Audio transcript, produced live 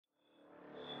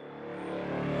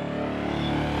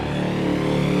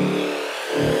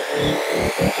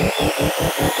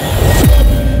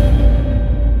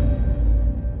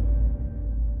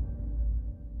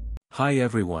Hi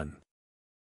everyone.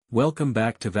 Welcome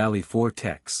back to Valley 4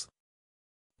 Techs.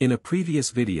 In a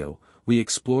previous video, we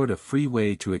explored a free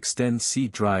way to extend C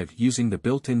drive using the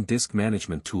built-in disk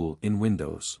management tool in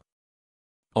Windows.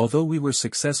 Although we were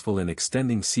successful in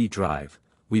extending C drive,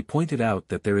 we pointed out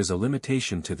that there is a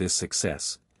limitation to this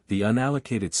success. The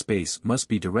unallocated space must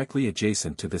be directly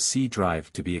adjacent to the C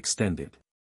drive to be extended.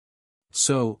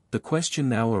 So, the question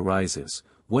now arises,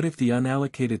 what if the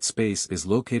unallocated space is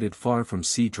located far from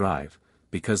C drive,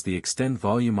 because the extend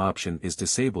volume option is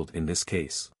disabled in this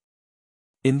case?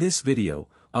 In this video,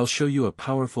 I'll show you a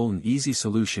powerful and easy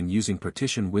solution using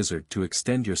Partition Wizard to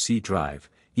extend your C drive,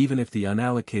 even if the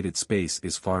unallocated space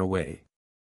is far away.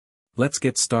 Let's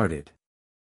get started.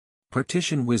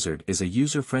 Partition Wizard is a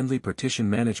user-friendly partition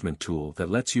management tool that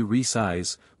lets you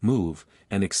resize, move,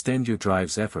 and extend your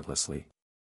drives effortlessly.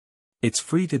 It's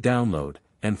free to download,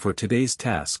 and for today's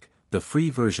task, the free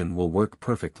version will work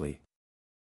perfectly.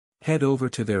 Head over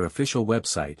to their official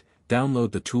website,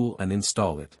 download the tool and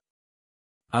install it.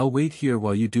 I'll wait here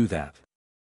while you do that.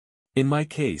 In my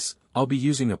case, I'll be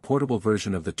using a portable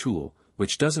version of the tool,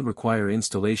 which doesn't require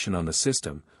installation on the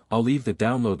system. I'll leave the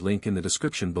download link in the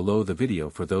description below the video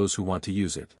for those who want to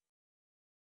use it.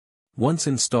 Once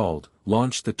installed,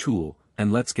 launch the tool,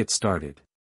 and let's get started.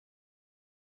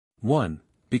 1.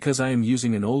 Because I am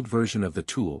using an old version of the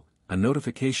tool, a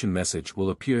notification message will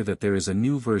appear that there is a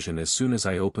new version as soon as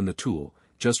I open the tool.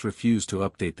 Just refuse to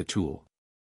update the tool.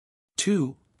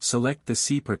 2. Select the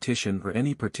C partition or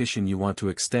any partition you want to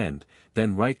extend,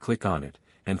 then right-click on it,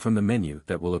 and from the menu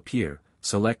that will appear,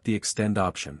 select the Extend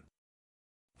option.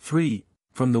 3.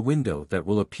 From the window that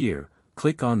will appear,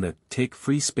 click on the Take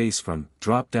Free Space From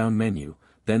drop-down menu,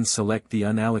 then select the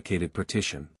unallocated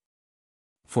partition.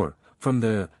 4. From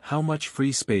the How much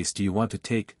free space do you want to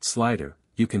take slider,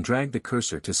 you can drag the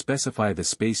cursor to specify the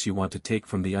space you want to take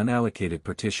from the unallocated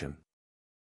partition.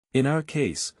 In our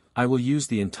case, I will use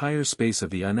the entire space of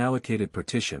the unallocated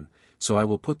partition, so I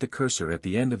will put the cursor at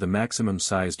the end of the maximum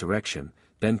size direction,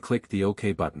 then click the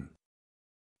OK button.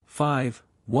 5.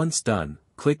 Once done,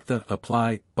 click the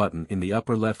Apply button in the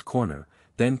upper left corner,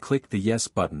 then click the Yes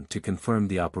button to confirm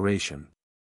the operation.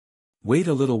 Wait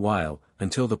a little while,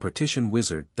 until the Partition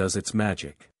Wizard does its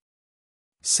magic.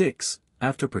 6.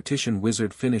 After Partition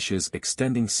Wizard finishes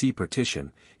extending C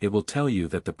partition, it will tell you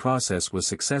that the process was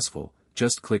successful.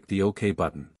 Just click the OK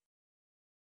button.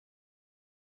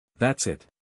 That's it.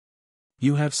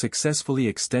 You have successfully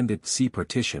extended C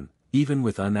partition, even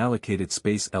with unallocated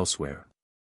space elsewhere.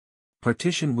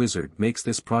 Partition Wizard makes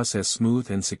this process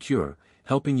smooth and secure,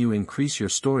 helping you increase your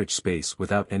storage space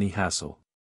without any hassle.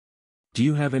 Do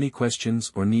you have any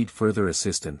questions or need further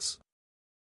assistance?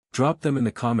 Drop them in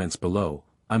the comments below.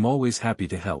 I'm always happy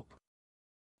to help.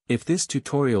 If this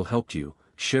tutorial helped you,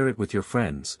 share it with your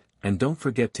friends, and don't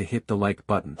forget to hit the like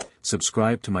button,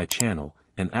 subscribe to my channel,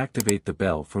 and activate the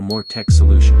bell for more tech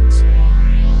solutions.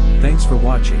 Thanks for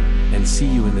watching, and see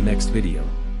you in the next video.